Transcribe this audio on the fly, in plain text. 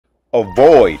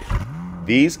Avoid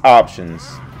these options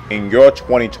in your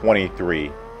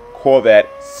 2023 Corvette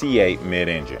C8 Mid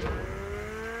Engine.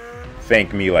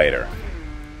 Thank me later.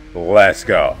 Let's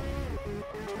go.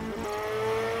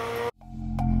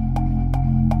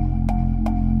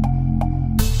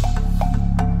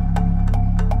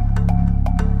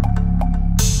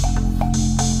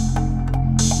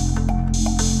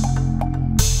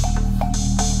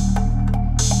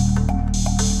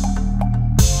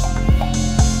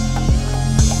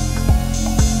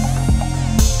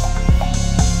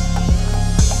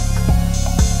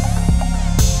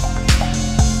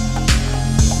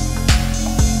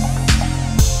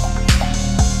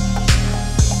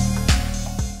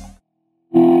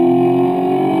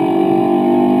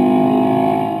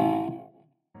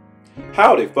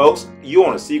 Howdy folks, you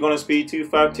on the C8 CORVETTE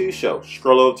 252 show.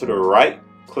 Scroll over to the right,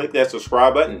 click that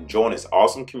subscribe button, and join this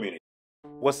awesome community.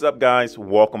 What's up guys,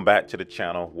 welcome back to the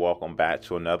channel. Welcome back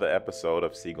to another episode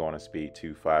of C8 CORVETTE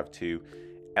 252.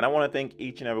 And I want to thank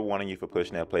each and every one of you for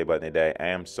pushing that play button today. I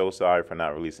am so sorry for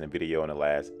not releasing a video in the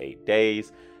last 8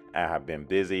 days. I have been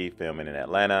busy filming in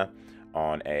Atlanta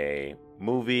on a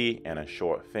movie and a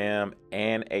short film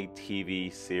and a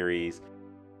TV series.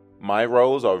 My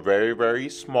roles are very, very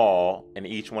small in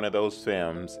each one of those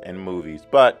films and movies,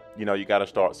 but you know, you got to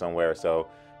start somewhere, so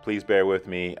please bear with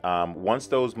me. Once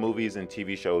those movies and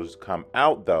TV shows come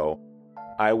out though,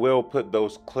 I will put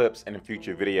those clips in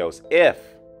future videos if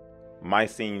my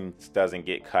scenes doesn't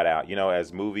get cut out. You know,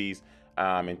 as movies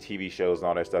and TV shows and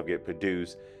all that stuff get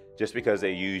produced, just because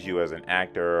they use you as an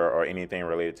actor or anything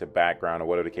related to background or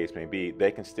whatever the case may be,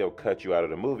 they can still cut you out of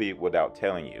the movie without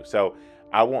telling you. So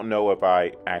I won't know if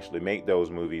I actually make those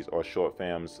movies or short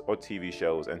films or TV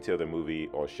shows until the movie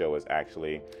or show is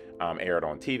actually aired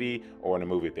on TV or in a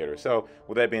movie theater. So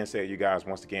with that being said, you guys,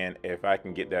 once again, if I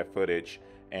can get that footage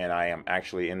and I am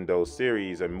actually in those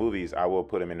series and movies, I will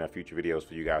put them in the future videos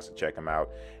for you guys to check them out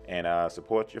and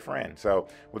support your friend. So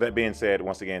with that being said,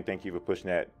 once again, thank you for pushing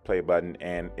that play button.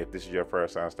 And if this is your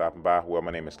first time stopping by, well,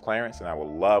 my name is Clarence and I would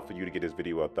love for you to get this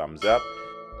video a thumbs up.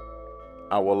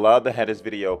 I would love to have this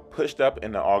video pushed up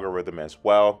in the algorithm as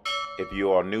well. If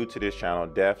you are new to this channel,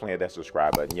 definitely hit that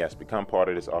subscribe button. Yes, become part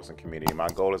of this awesome community. My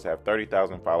goal is to have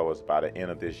 30,000 followers by the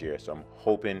end of this year, so I'm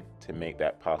hoping to make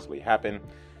that possibly happen.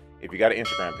 If you got an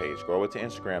Instagram page, go over to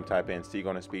Instagram, type in C8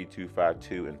 CORVETTE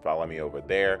 252 and follow me over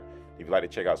there. If you'd like to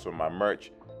check out some of my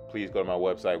merch, please go to my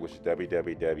website, which is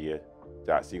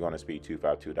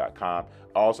www.C8CORVETTE252.com.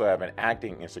 I also have an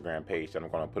acting Instagram page that I'm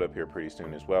going to put up here pretty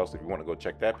soon as well. So if you want to go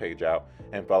check that page out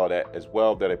and follow that as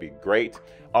well, that'd be great.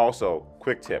 Also,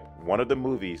 quick tip, one of the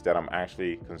movies that I'm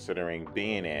actually considering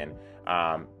being in,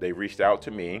 they reached out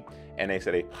to me and they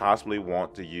said they possibly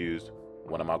want to use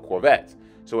one of my Corvettes.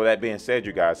 So with that being said,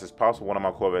 you guys, it's possible one of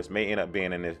my Corvettes may end up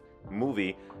being in this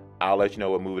movie. I'll let you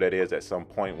know what movie that is at some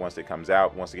point once it comes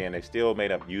out. Once again, they still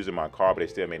made up using my car, but they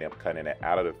still made up cutting it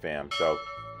out of the film. So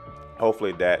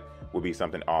hopefully that will be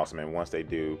something awesome. And once they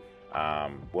do,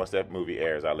 once that movie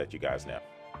airs, I'll let you guys know.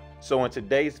 So in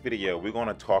today's video, we're going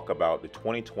to talk about the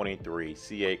 2023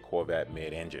 C8 Corvette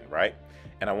Mid Engine, right?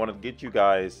 And I want to get you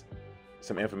guys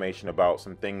some information about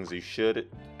some things you should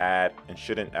add and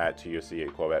shouldn't add to your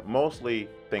C8 Corvette. Mostly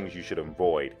things you should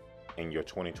avoid in your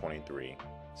 2023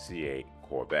 C8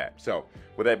 Corvette. So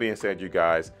with that being said, you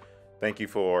guys, thank you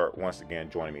for once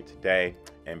again joining me today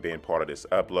and being part of this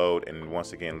upload. And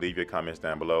once again, leave your comments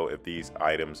down below if these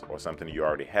items are something you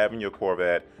already have in your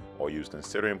Corvette or you're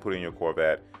considering putting in your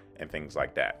Corvette and things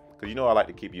like that. Because you know I like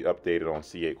to keep you updated on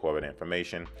C8 Corvette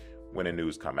information when the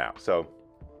news come out. So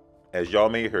as y'all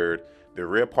may have heard, the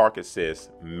rear park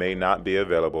assist may not be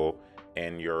available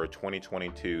in your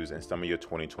 2022s and some of your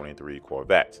 2023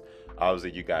 Corvettes.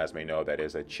 Obviously, you guys may know that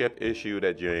is a chip issue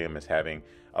that GM is having.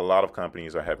 A lot of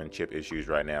companies are having chip issues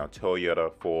right now.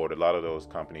 Toyota, Ford, a lot of those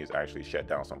companies actually shut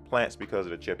down some plants because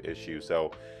of the chip issue.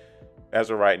 So as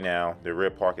of right now, the rear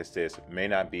park assist may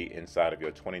not be inside of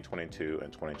your 2022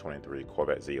 and 2023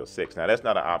 Corvette Z06. Now, that's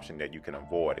not an option that you can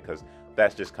avoid because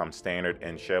that's just come standard,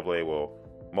 and Chevrolet will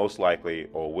most likely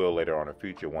or will later on in the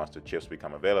future, once the chips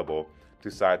become available,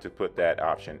 decide to put that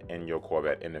option in your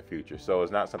Corvette in the future. So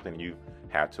it's not something you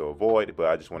have to avoid, but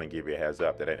I just want to give you a heads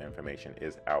up that that information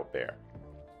is out there.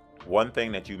 One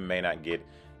thing that you may not get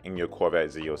in your Corvette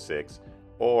Z06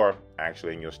 or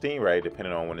actually in your Stingray,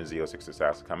 depending on when the Z06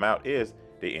 decides to come out, is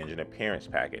the engine appearance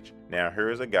package. Now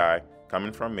here's a guy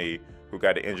coming from me who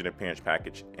got the engine appearance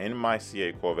package in my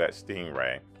C8 Corvette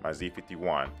Stingray, my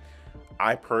Z51.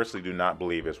 I personally do not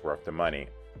believe it's worth the money.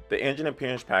 The engine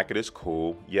appearance package is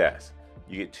cool, yes.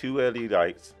 You get 2 LED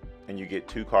lights and you get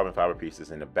 2 carbon fiber pieces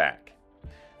in the back.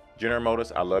 General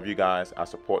Motors, I love you guys. I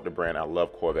support the brand. I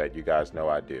love Corvette. You guys know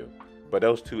I do. But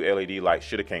those two LED lights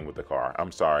should have came with the car.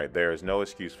 I'm sorry. There is no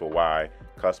excuse for why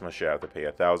customers should have to pay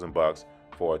 $1,000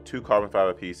 for 2 carbon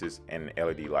fiber pieces and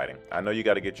LED lighting. I know you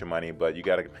got to get your money, but you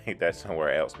got to make that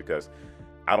somewhere else, because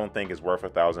I don't think it's worth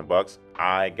 $1,000.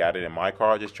 I got it in my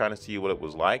car just trying to see what it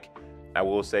was like. I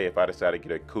will say, if I decide to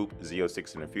get a coupe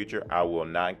Z06 in the future, I will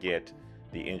not get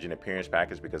the engine appearance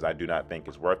package, because I do not think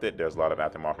it's worth it. There's a lot of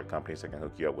aftermarket companies that can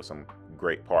hook you up with some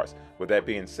great parts. With that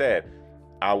being said,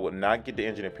 I would not get the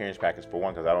engine appearance package, for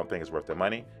one, because I don't think it's worth the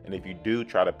money. And if you do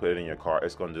try to put it in your car,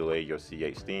 it's going to delay your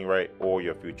C8 Stingray or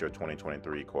your future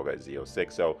 2023 Corvette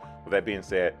Z06. So with that being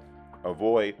said,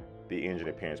 avoid the engine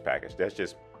appearance package. That's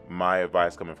just my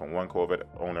advice, coming from one Corvette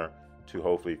owner to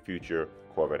hopefully future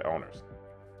Corvette owners.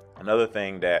 Another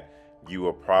thing that you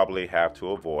will probably have to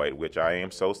avoid, which I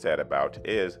am so sad about,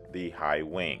 is the high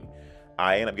wing.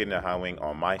 I end up getting a high wing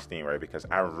on my Stingray because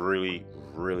I really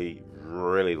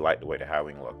like the way the high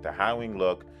wing looked. The high wing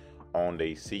look on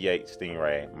the C8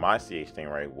 Stingray, my C8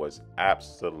 Stingray, was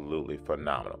absolutely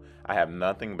phenomenal. I have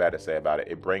nothing bad to say about it.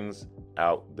 It brings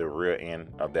out the rear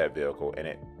end of that vehicle, and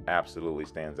it absolutely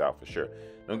stands out for sure.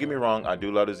 Don't get me wrong, I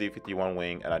do love the Z51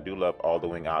 wing, and I do love all the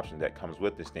wing options that comes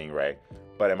with the Stingray,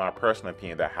 but in my personal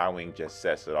opinion, the high wing just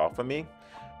sets it off for me.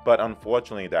 But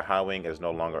unfortunately, the high wing is no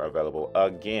longer available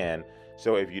again.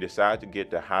 So if you decide to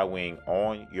get the high wing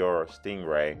on your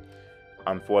Stingray,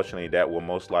 unfortunately, that will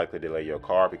most likely delay your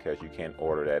car, because you can't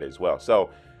order that as well. So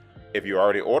if you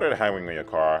already ordered a high wing on your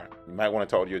car, you might want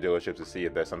to talk to your dealership to see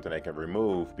if that's something they can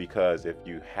remove, because if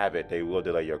you have it, they will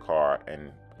delay your car.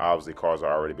 And obviously, cars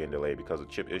are already being delayed because of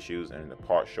chip issues and the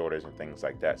part shortage and things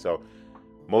like that. So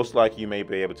most likely you may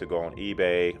be able to go on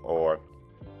eBay or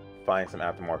find some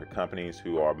aftermarket companies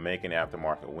who are making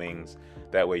aftermarket wings.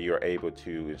 That way you're able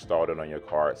to install it on your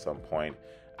car at some point.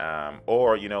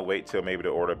 Or, you know, wait till maybe the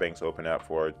order banks open up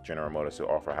for General Motors to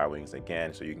offer high wings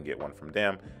again, so you can get one from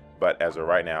them. But as of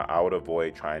right now, I would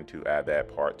avoid trying to add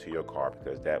that part to your car,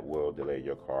 because that will delay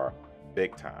your car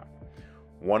big time.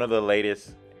 One of the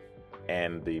latest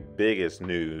and the biggest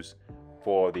news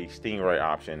for the Stingray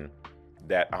option,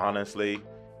 that honestly,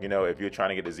 you know, if you're trying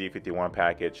to get the Z51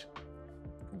 package,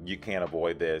 you can't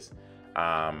avoid this.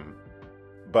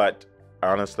 But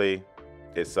honestly,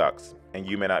 it sucks, and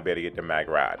you may not be able to get the mag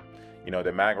ride. You know,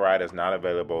 the mag ride is not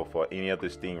available for any of the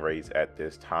Stingrays at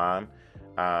this time,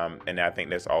 and I think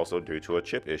that's also due to a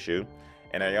chip issue.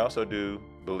 And I also do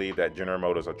believe that General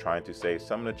Motors are trying to save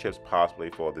some of the chips possibly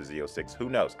for the Z06.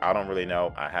 Who knows? I don't really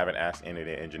know. I haven't asked any of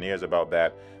the engineers about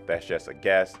that. That's just a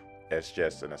guess. It's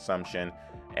just an assumption.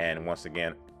 And once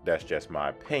again, that's just my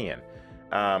opinion.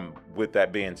 With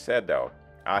that being said, though,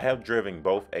 I have driven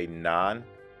both a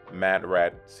non-Mad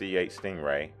Rad C8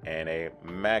 Stingray and a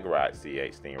Mag Ride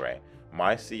C8 Stingray.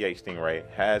 My C8 Stingray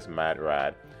has Mad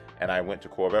Ride, and I went to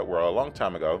Corvette World a long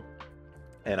time ago,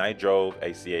 and I drove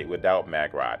a C8 without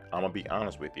Mag Ride. I'm gonna be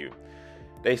honest with you,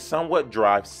 they somewhat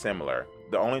drive similar.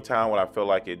 The only time when I feel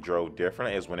like it drove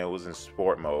different is when it was in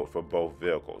sport mode for both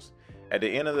vehicles. At the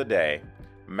end of the day,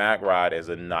 Mag Ride is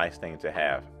a nice thing to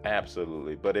have,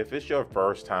 absolutely. But if it's your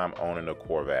first time owning a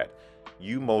Corvette,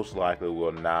 you most likely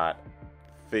will not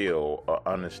feel or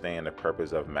understand the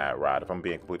purpose of Mag Ride, if I'm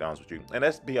being completely honest with you. And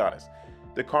let's be honest,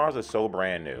 the cars are so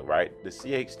brand new, right? The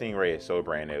C8 Stingray is so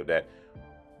brand new that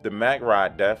the Mag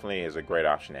Ride definitely is a great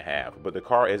option to have, but the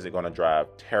car isn't going to drive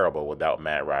terrible without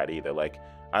Mag Ride either. Like,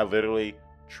 I literally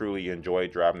truly enjoy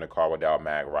driving the car without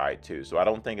Mag Ride too. So I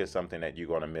don't think it's something that you're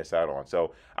going to miss out on.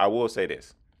 So I will say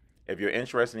this: if you're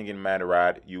interested in getting Mag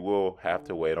Ride, you will have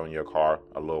to wait on your car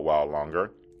a little while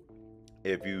longer.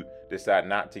 If you decide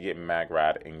not to get Mag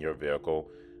Ride in your vehicle,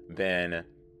 then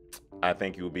I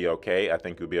think you'll be okay. I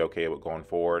think you'll be okay with going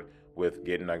forward with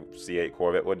getting a C8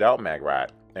 Corvette without Mag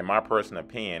Ride. In my personal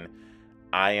opinion,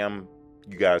 I am,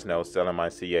 you guys know, selling my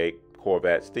C8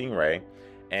 Corvette Stingray,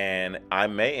 and I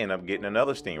may end up getting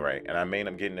another Stingray, and I may end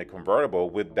up getting a convertible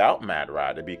without Mag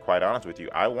Ride. To be quite honest with you,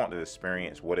 I want to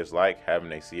experience what it's like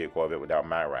having a C8 Corvette without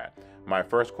Mag Ride. My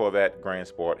first Corvette Grand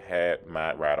Sport had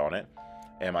Mag Ride on it,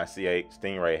 and my C8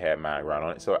 Stingray had Mag Ride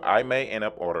on it. So I may end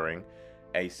up ordering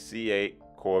a C8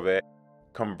 Corvette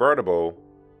convertible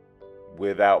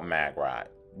without Mag Ride.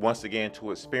 Once again,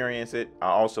 to experience it. I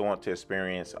also want to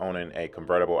experience owning a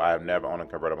convertible. I have never owned a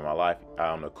convertible in my life. I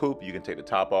own a coupe. You can take the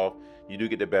top off. You do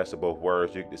get the best of both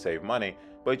worlds. You get to save money,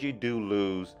 but you do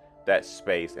lose that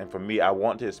space. And for me, I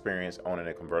want to experience owning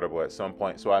a convertible at some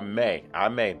point. So I may,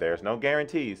 there's no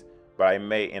guarantees, but I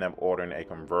may end up ordering a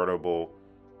convertible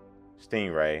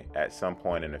Stingray at some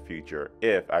point in the future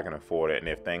if I can afford it and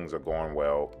if things are going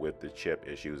well with the chip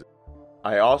issues.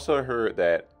 I also heard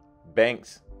that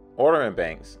banks Ordering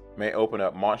banks may open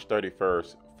up March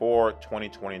 31st for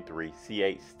 2023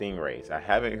 C8 Stingrays. I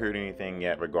haven't heard anything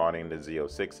yet regarding the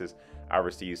Z06s. I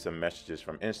received some messages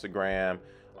from Instagram,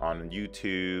 on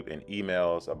YouTube, and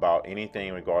emails about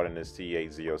anything regarding the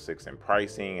C8 Z06 and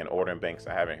pricing and ordering banks.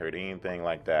 I haven't heard anything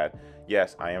like that.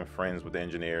 Yes, I am friends with the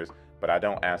engineers, but I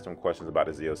don't ask them questions about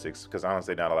the Z06 because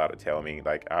honestly they're not allowed to tell me.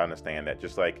 Like, I understand that.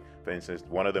 Just like, for instance,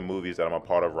 one of the movies that I'm a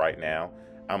part of right now,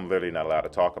 I'm literally not allowed to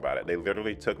talk about it. They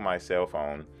literally took my cell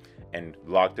phone and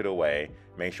locked it away,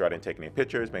 make sure I didn't take any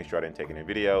pictures, make sure I didn't take any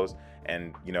videos.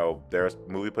 And you know, there's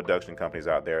movie production companies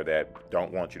out there that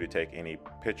don't want you to take any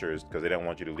pictures because they don't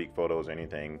want you to leak photos or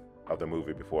anything of the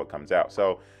movie before it comes out.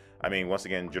 So I mean, once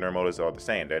again, General Motors are the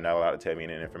same. They're not allowed to tell me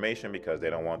any information because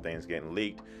they don't want things getting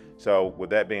leaked. So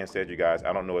with that being said, you guys,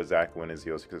 I don't know exactly when the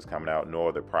Z06 is coming out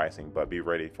nor the pricing, but be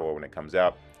ready for when it comes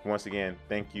out. Once again,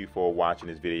 thank you for watching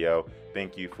this video.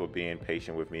 Thank you for being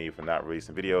patient with me for not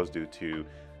releasing videos due to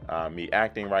me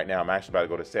acting right now. I'm actually about to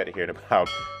go to set here in about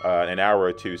an hour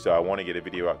or two, so I want to get a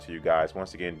video out to you guys.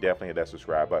 Once again, definitely hit that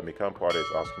subscribe button, become part of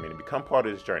this awesome community, become part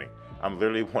of this journey. I'm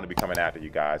literally want to become an actor, you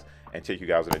guys, and take you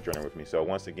guys on a journey with me. So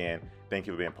once again, thank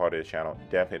you for being part of this channel.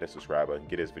 Definitely hit that subscribe button,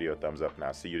 get this video a thumbs up, and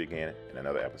I'll see you again in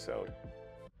another episode.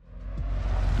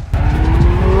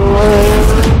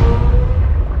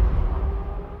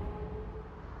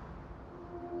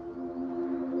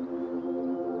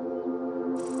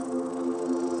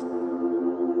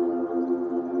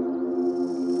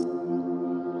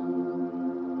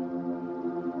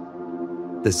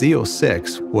 The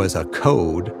Z06 was a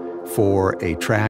code for a track